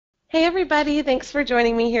Hey everybody, thanks for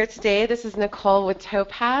joining me here today. This is Nicole with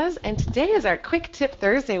Topaz, and today is our Quick Tip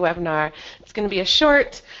Thursday webinar. It's going to be a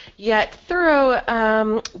short yet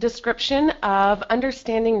thorough description of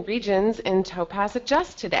understanding regions in Topaz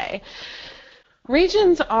Adjust today.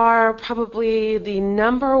 Regions are probably the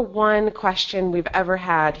 #1 question we've ever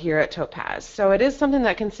had here at Topaz. So it is something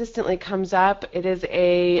that consistently comes up. It is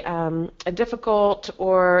a difficult,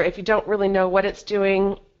 or if you don't really know what it's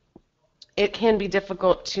doing, it can be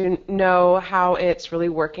difficult to know how it's really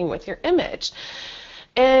working with your image.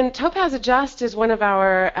 And Topaz Adjust is one of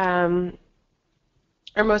our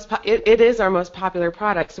it is our most popular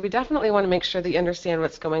product, so we definitely want to make sure that you understand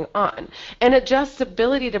what's going on. And Adjust's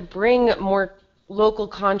ability to bring more local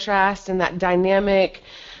contrast and that dynamic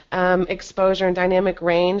exposure and dynamic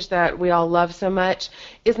range that we all love so much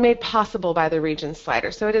is made possible by the region slider,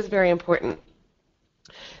 so it is very important.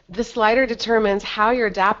 The slider determines how your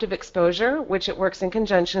adaptive exposure, which it works in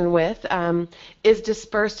conjunction with, is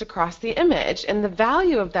dispersed across the image. And the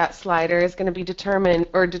value of that slider is going to be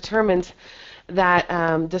determines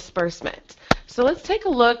that disbursement. So let's take a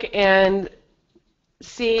look and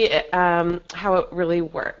see how it really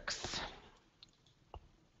works.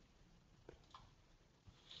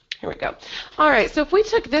 Here we go. All right, so if we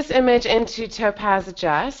took this image into Topaz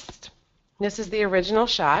Adjust, this is the original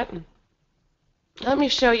shot. Let me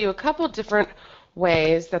show you a couple different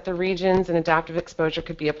ways that the regions and adaptive exposure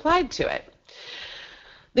could be applied to it.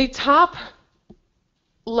 The top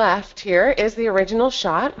left here is the original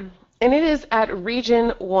shot, and it is at region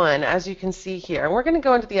 1, as you can see here. And we're going to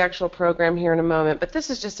go into the actual program here in a moment, but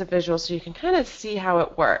this is just a visual so you can kind of see how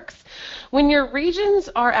it works. When your regions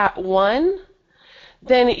are at 1,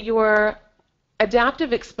 then your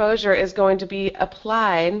adaptive exposure is going to be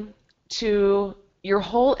applied to your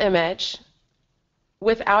whole image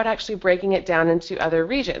without actually breaking it down into other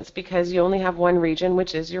regions, because you only have one region,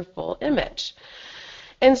 which is your full image.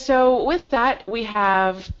 And so with that, we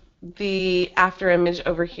have the after image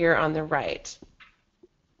over here on the right.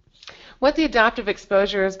 What the adaptive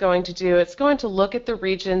exposure is going to do, it's going to look at the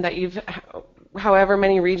region that however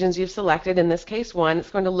many regions you've selected, in this case 1, it's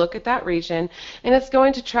going to look at that region, and it's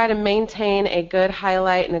going to try to maintain a good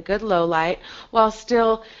highlight and a good low light while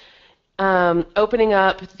still opening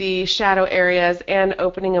up the shadow areas and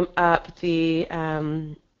opening up the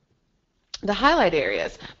highlight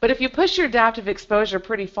areas. But if you push your adaptive exposure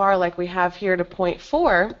pretty far, like we have here to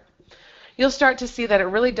 0.4, you'll start to see that it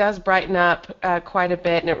really does brighten up quite a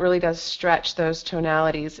bit, and it really does stretch those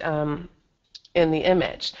tonalities in the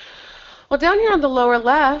image. Well, down here on the lower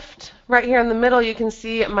left, right here in the middle, you can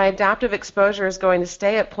see my adaptive exposure is going to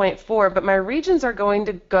stay at 0.4, but my regions are going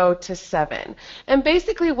to go to 7. And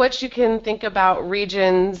basically what you can think about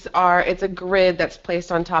regions are, it's a grid that's placed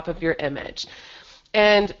on top of your image.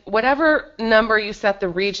 And whatever number you set the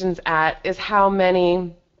regions at is how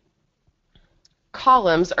many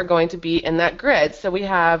columns are going to be in that grid. So we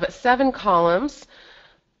have 7 columns,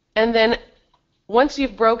 and then once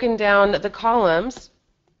you've broken down the columns,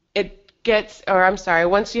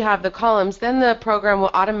 once you have the columns, then the program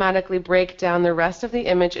will automatically break down the rest of the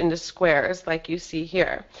image into squares, like you see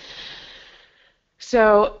here.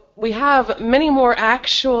 So we have many more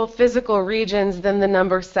actual physical regions than the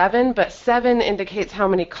number 7, but 7 indicates how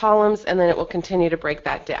many columns, and then it will continue to break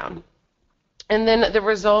that down. And then the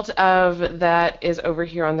result of that is over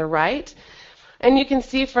here on the right. And you can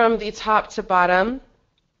see from the top to bottom,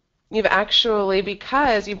 you've actually,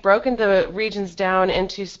 because you've broken the regions down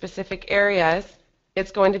into specific areas,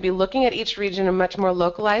 it's going to be looking at each region in a much more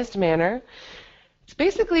localized manner. It's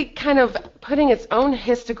basically kind of putting its own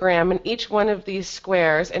histogram in each one of these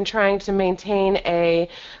squares and trying to maintain a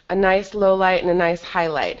nice low light and a nice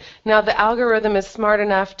highlight. Now, the algorithm is smart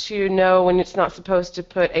enough to know when it's not supposed to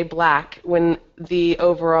put a black when the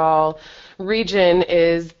overall region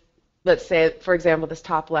is, let's say, for example, this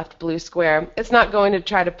top left blue square. It's not going to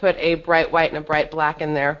try to put a bright white and a bright black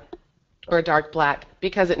in there, or a dark black,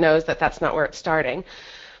 because it knows that that's not where it's starting.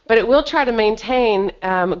 But it will try to maintain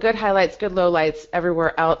good highlights, good lowlights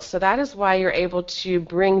everywhere else. So that is why you're able to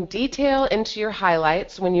bring detail into your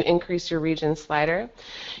highlights when you increase your region slider.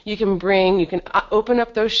 You can open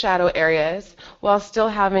up those shadow areas while still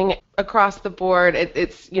having across the board,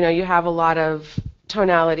 you have a lot of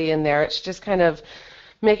tonality in there. It's just kind of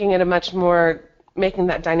making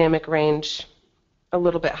that dynamic range a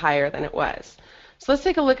little bit higher than it was. So let's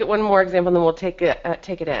take a look at one more example, and then we'll take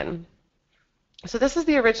it in. So this is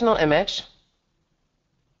the original image.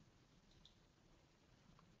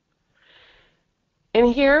 And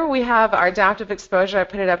here we have our adaptive exposure. I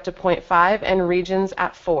put it up to 0.5 and regions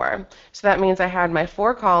at 4. So that means I had my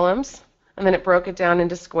 4 columns. and then it broke it down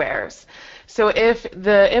into squares. So if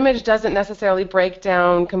the image doesn't necessarily break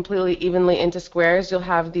down completely evenly into squares, you'll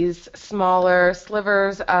have these smaller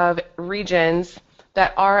slivers of regions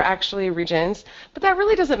that are actually regions, but that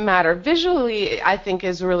really doesn't matter. Visually, I think,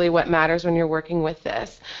 is really what matters when you're working with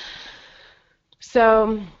this.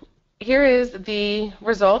 So here is the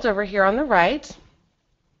result over here on the right.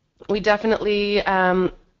 We definitely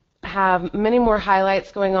have many more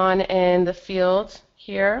highlights going on in the field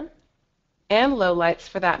here, and lowlights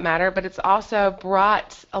for that matter, but it's also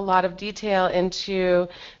brought a lot of detail into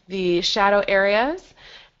the shadow areas,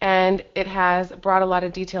 and it has brought a lot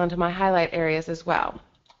of detail into my highlight areas as well.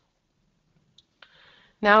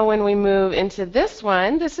 Now when we move into this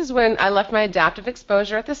one, this is when I left my adaptive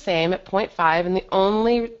exposure at the same at 0.5, and the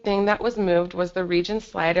only thing that was moved was the region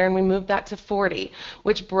slider, and we moved that to 40,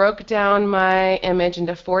 which broke down my image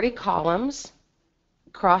into 40 columns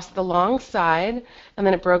across the long side, and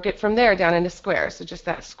then it broke it from there down into squares. So just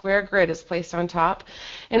that square grid is placed on top.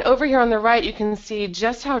 And over here on the right, you can see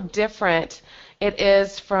just how different it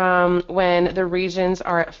is from when the regions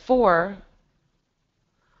are at 4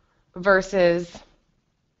 versus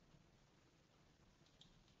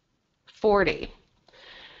 40.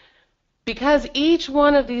 Because each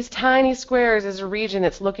one of these tiny squares is a region,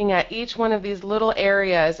 it's looking at each one of these little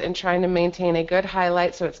areas and trying to maintain a good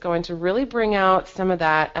highlight, so it's going to really bring out some of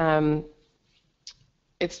that,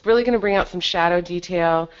 it's really going to bring out some shadow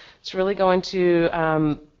detail. It's really going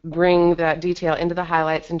to bring that detail into the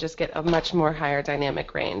highlights and just get a much more higher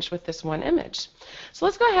dynamic range with this one image. So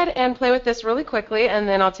let's go ahead and play with this really quickly, and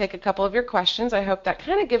then I'll take a couple of your questions. I hope that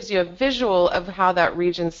kind of gives you a visual of how that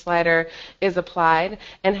region slider is applied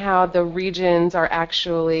and how the regions are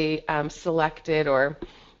actually selected or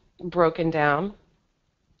broken down.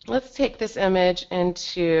 Let's take this image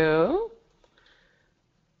into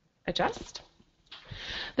Adjust.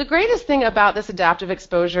 The greatest thing about this adaptive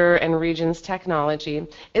exposure and regions technology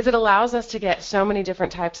is it allows us to get so many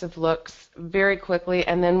different types of looks very quickly,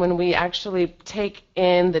 and then when we actually take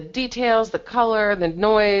in the details, the color, the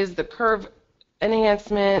noise, the curve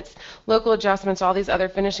enhancements, local adjustments, all these other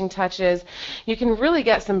finishing touches, you can really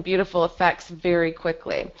get some beautiful effects very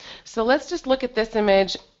quickly. So let's just look at this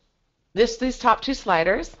image, these top two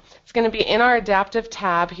sliders. It's going to be in our adaptive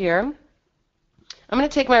tab here. I'm going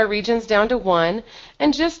to take my regions down to 1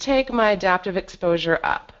 and just take my adaptive exposure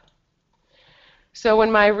up. So when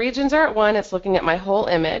my regions are at 1, it's looking at my whole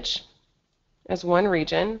image as one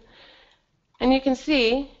region. And you can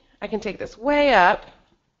see I can take this way up,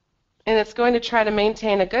 and it's going to try to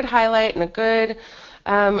maintain a good highlight and a good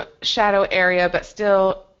shadow area, but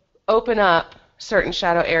still open up certain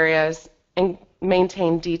shadow areas and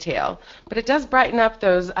maintain detail. But it does brighten up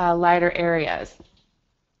those lighter areas.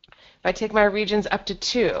 If I take my regions up to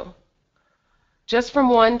 2, just from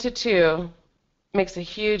 1 to 2 makes a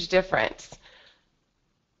huge difference.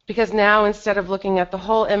 Because now instead of looking at the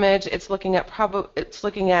whole image, it's looking at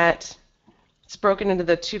it's broken into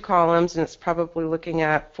the 2 columns, and it's probably looking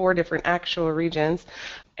at 4 different actual regions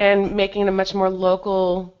and making a much more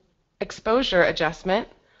local exposure adjustment,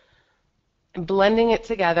 blending it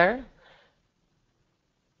together,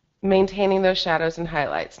 maintaining those shadows and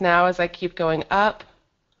highlights. Now as I keep going up,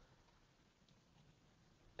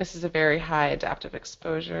 this is a very high adaptive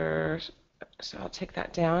exposure, so I'll take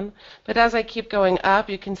that down. But as I keep going up,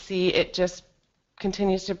 you can see it just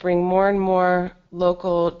continues to bring more and more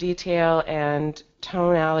local detail and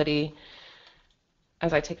tonality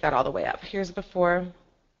as I take that all the way up. Here's before,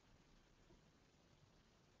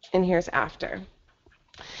 and here's after.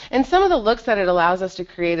 And some of the looks that it allows us to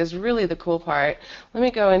create is really the cool part. Let me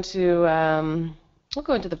go into we'll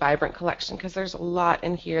go into the Vibrant collection, because there's a lot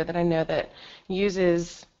in here that I know that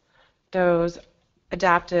uses those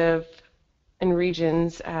adaptive and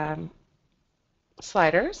regions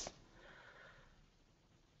sliders.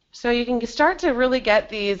 So you can start to really get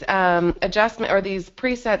these adjustment or these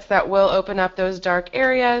presets that will open up those dark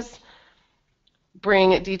areas,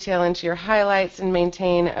 bring detail into your highlights, and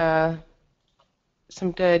maintain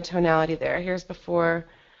some good tonality there. Here's before,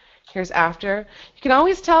 here's after. You can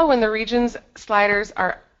always tell when the regions sliders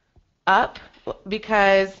are up,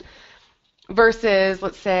 because versus,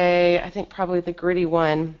 let's say, I think probably the gritty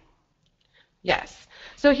one. Yes.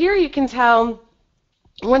 So here you can tell,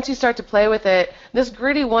 once you start to play with it, this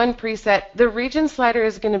gritty 1 preset, the region slider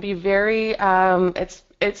is going to be very,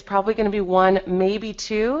 it's probably going to be 1, maybe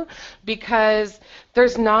 2, because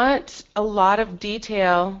there's not a lot of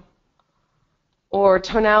detail or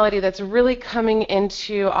tonality that's really coming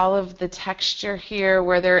into all of the texture here,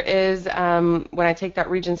 where there is, when I take that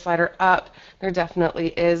region slider up, there definitely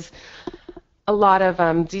is a lot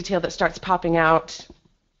of detail that starts popping out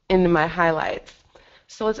into my highlights.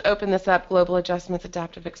 So let's open this up, global adjustments,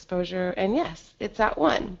 adaptive exposure, and yes, it's at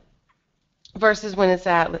 1. Versus when it's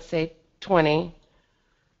at, let's say, 20,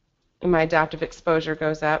 and my adaptive exposure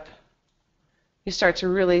goes up, you start to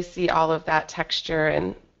really see all of that texture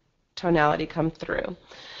and tonality come through.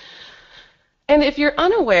 And if you're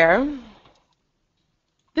unaware,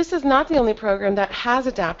 this is not the only program that has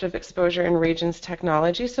adaptive exposure and regions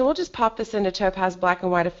technology, so we'll just pop this into Topaz Black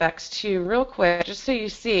and White Effects 2 real quick, just so you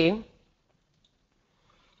see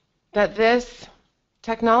that this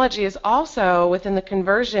technology is also within the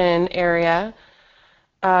conversion area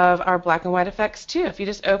of our Black and White Effects 2. If you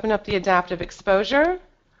just open up the adaptive exposure,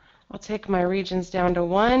 I'll take my regions down to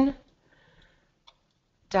 1,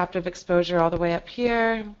 adaptive exposure all the way up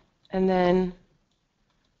here, and then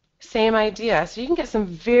same idea. So you can get some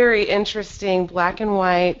very interesting black and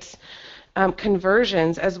white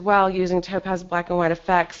conversions as well using Topaz Black and White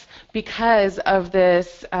Effects because of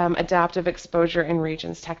this adaptive exposure and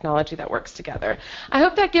regions technology that works together. I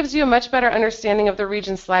hope that gives you a much better understanding of the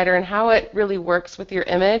region slider and how it really works with your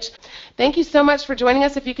image. Thank you so much for joining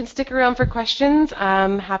us. If you can stick around for questions,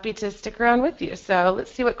 I'm happy to stick around with you. So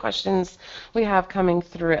let's see what questions we have coming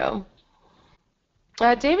through.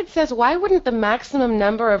 David says, why wouldn't the maximum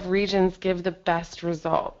number of regions give the best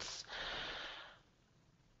results?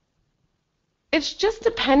 It's just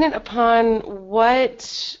dependent upon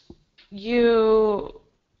what you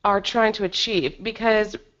are trying to achieve,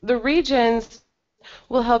 because the regions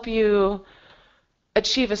will help you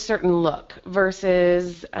achieve a certain look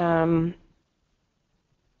versus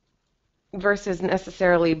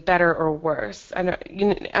necessarily better or worse.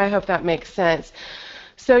 I hope that makes sense.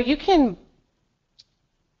 So you can,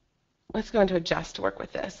 let's go into Adjust to work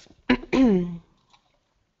with this. You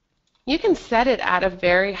can set it at a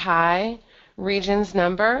very high regions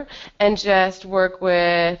number and just work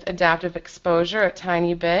with adaptive exposure a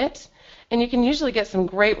tiny bit, and you can usually get some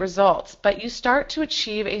great results, but you start to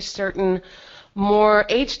achieve a certain more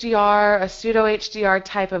HDR, a pseudo HDR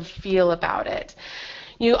type of feel about it.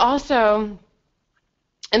 You also,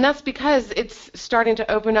 and that's because it's starting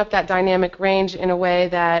to open up that dynamic range in a way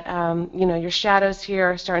that your shadows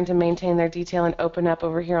here are starting to maintain their detail and open up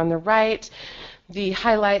over here on the right. The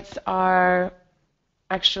highlights are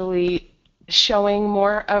actually showing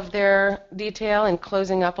more of their detail and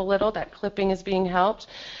closing up a little. That clipping is being helped.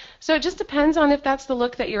 So it just depends on if that's the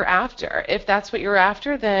look that you're after. If that's what you're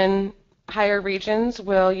after, then higher regions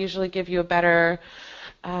will usually give you a better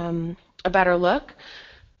look.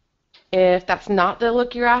 If that's not the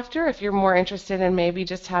look you're after, if you're more interested in maybe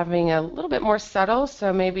just having a little bit more subtle,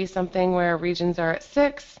 so maybe something where regions are at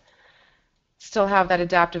 6, still have that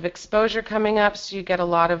adaptive exposure coming up, so you get a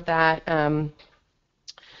lot of that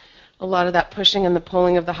pushing and the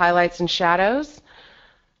pulling of the highlights and shadows.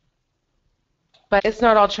 But it's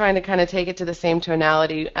not all trying to kind of take it to the same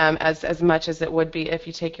tonality as much as it would be if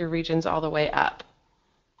you take your regions all the way up.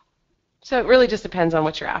 So it really just depends on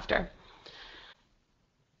what you're after.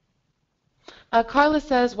 Carla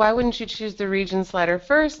says, why wouldn't you choose the region slider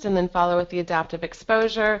first and then follow with the adaptive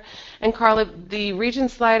exposure? And Carla, the region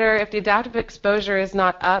slider, if the adaptive exposure is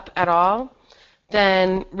not up at all,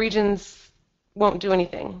 then regions won't do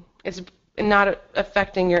anything. It's not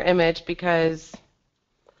affecting your image because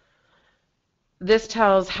this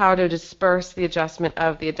tells how to disperse the adjustment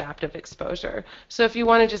of the adaptive exposure. So if you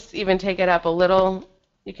want to just even take it up a little,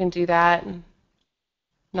 you can do that,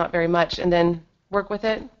 not very much, and then work with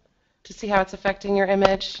it to see how it's affecting your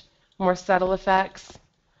image. More subtle effects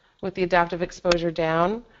with the adaptive exposure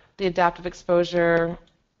down. The adaptive exposure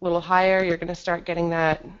a little higher, you're going to start getting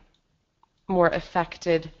that more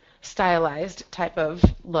affected, stylized type of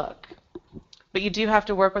look. But you do have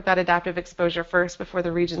to work with that adaptive exposure first before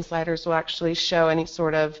the region sliders will actually show any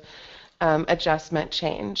sort of adjustment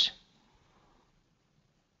change.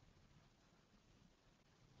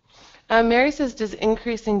 Mary says, does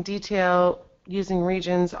increasing detail using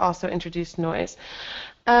regions also introduce noise?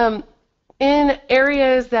 In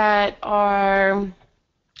areas that are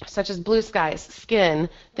such as blue skies, skin,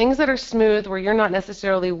 things that are smooth where you're not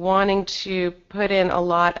necessarily wanting to put in a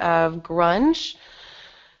lot of grunge,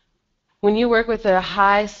 when you work with a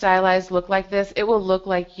high stylized look like this, it will look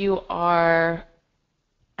like you are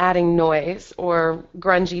adding noise or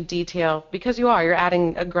grungy detail, because you're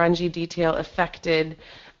adding a grungy detail affected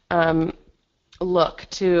look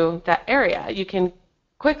to that area. You can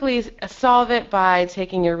quickly solve it by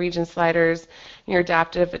taking your region sliders, your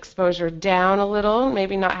adaptive exposure down a little,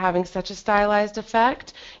 maybe not having such a stylized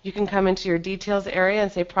effect. You can come into your details area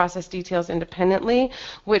and say process details independently,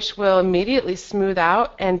 which will immediately smooth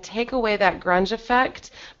out and take away that grunge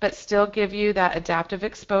effect, but still give you that adaptive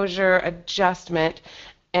exposure adjustment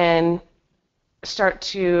and start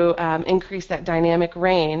to increase that dynamic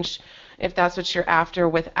range if that's what you're after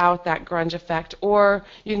without that grunge effect. Or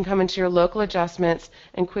you can come into your local adjustments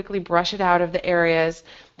and quickly brush it out of the areas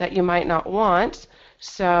that you might not want.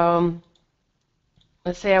 So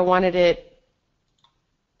let's say I wanted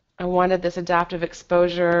this adaptive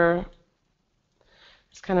exposure,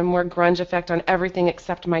 this kind of more grunge effect on everything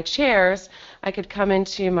except my chairs. I could come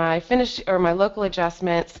into my finish or my local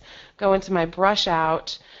adjustments, go into my brush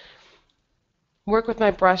out, work with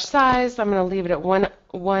my brush size. I'm going to leave it at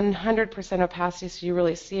 100% opacity so you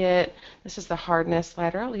really see it. This is the hardness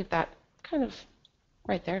slider. I'll leave that kind of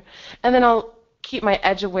right there. And then I'll keep my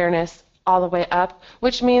edge awareness all the way up,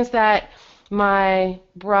 which means that my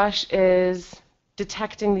brush is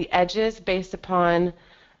detecting the edges based upon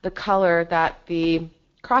the color that the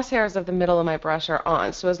crosshairs of the middle of my brush are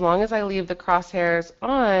on. So as long as I leave the crosshairs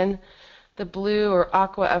on the blue or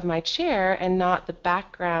aqua of my chair and not the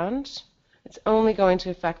background, it's only going to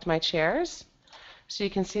affect my chairs. So you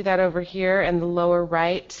can see that over here in the lower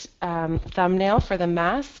right thumbnail for the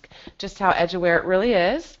mask, just how edge aware it really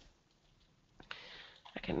is.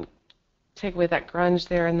 I can take away that grunge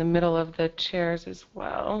there in the middle of the chairs as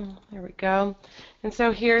well. There we go. And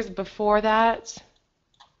so here's before that.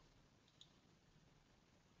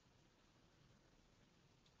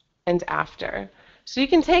 And after. So you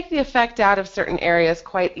can take the effect out of certain areas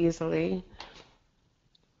quite easily.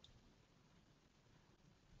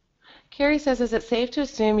 Carrie says, is it safe to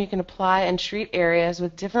assume you can apply and treat areas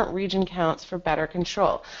with different region counts for better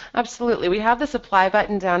control? Absolutely. We have this apply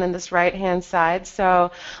button down in this right-hand side.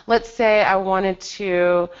 So let's say I wanted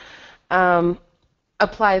to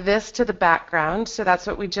apply this to the background. So that's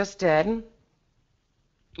what we just did.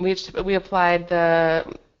 We applied the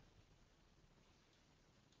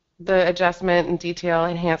adjustment and detail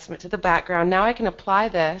enhancement to the background. Now I can apply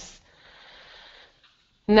this.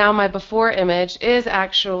 Now my before image is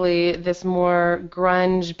actually this more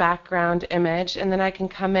grunge background image, and then I can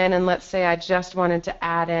come in and let's say I just wanted to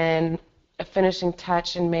add in a finishing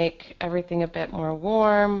touch and make everything a bit more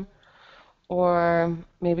warm, or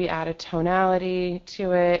maybe add a tonality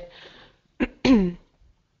to it.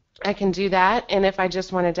 I can do that, and if I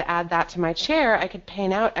just wanted to add that to my chair, I could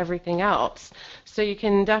paint out everything else. So you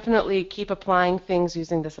can definitely keep applying things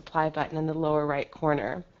using this apply button in the lower right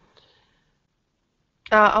corner.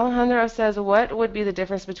 Alejandro says, what would be the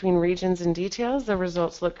difference between regions and details? The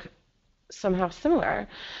results look somehow similar.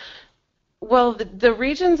 Well, the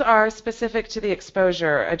regions are specific to the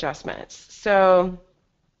exposure adjustments. So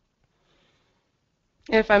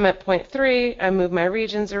if I'm at 0.3, I move my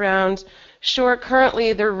regions around. Sure,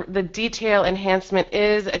 currently the detail enhancement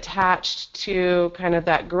is attached to kind of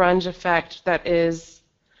that grunge effect that is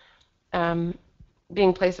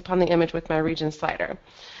being placed upon the image with my region slider.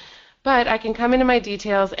 But I can come into my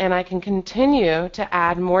details and I can continue to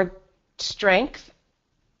add more strength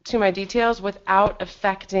to my details without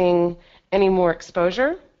affecting any more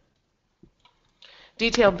exposure.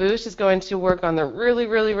 Detail boost is going to work on the really,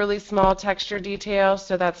 really, really small texture detail,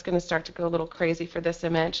 so that's going to start to go a little crazy for this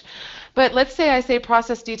image. But let's say I say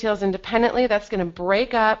process details independently. That's going to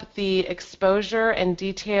break up the exposure and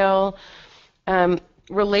detail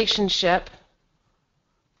relationship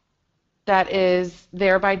that is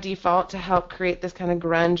there by default to help create this kind of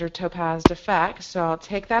grunge or topaz effect. So I'll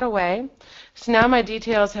take that away. So now my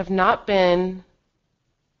details have not been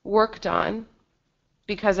worked on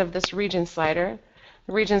because of this region slider.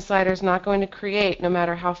 The region slider is not going to create, no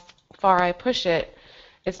matter how far I push it,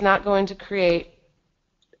 it's not going to create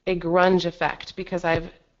a grunge effect because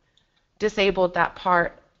I've disabled that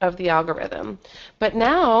part of the algorithm. But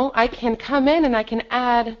now I can come in and I can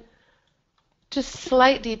add just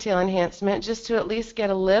slight detail enhancement just to at least get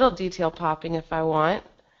a little detail popping if I want,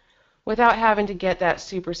 without having to get that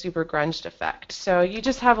super, super grunged effect. So you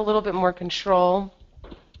just have a little bit more control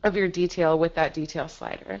of your detail with that detail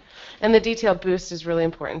slider. And the detail boost is really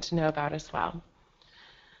important to know about as well.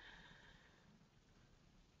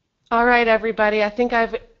 All right, everybody, I think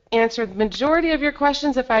I've answered the majority of your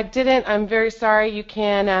questions. If I didn't, I'm very sorry. You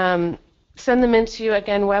can send them into,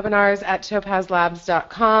 again,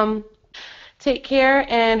 webinars@topazlabs.com. Take care,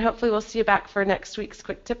 and hopefully we'll see you back for next week's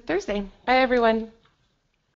Quick Tip Thursday. Bye, everyone.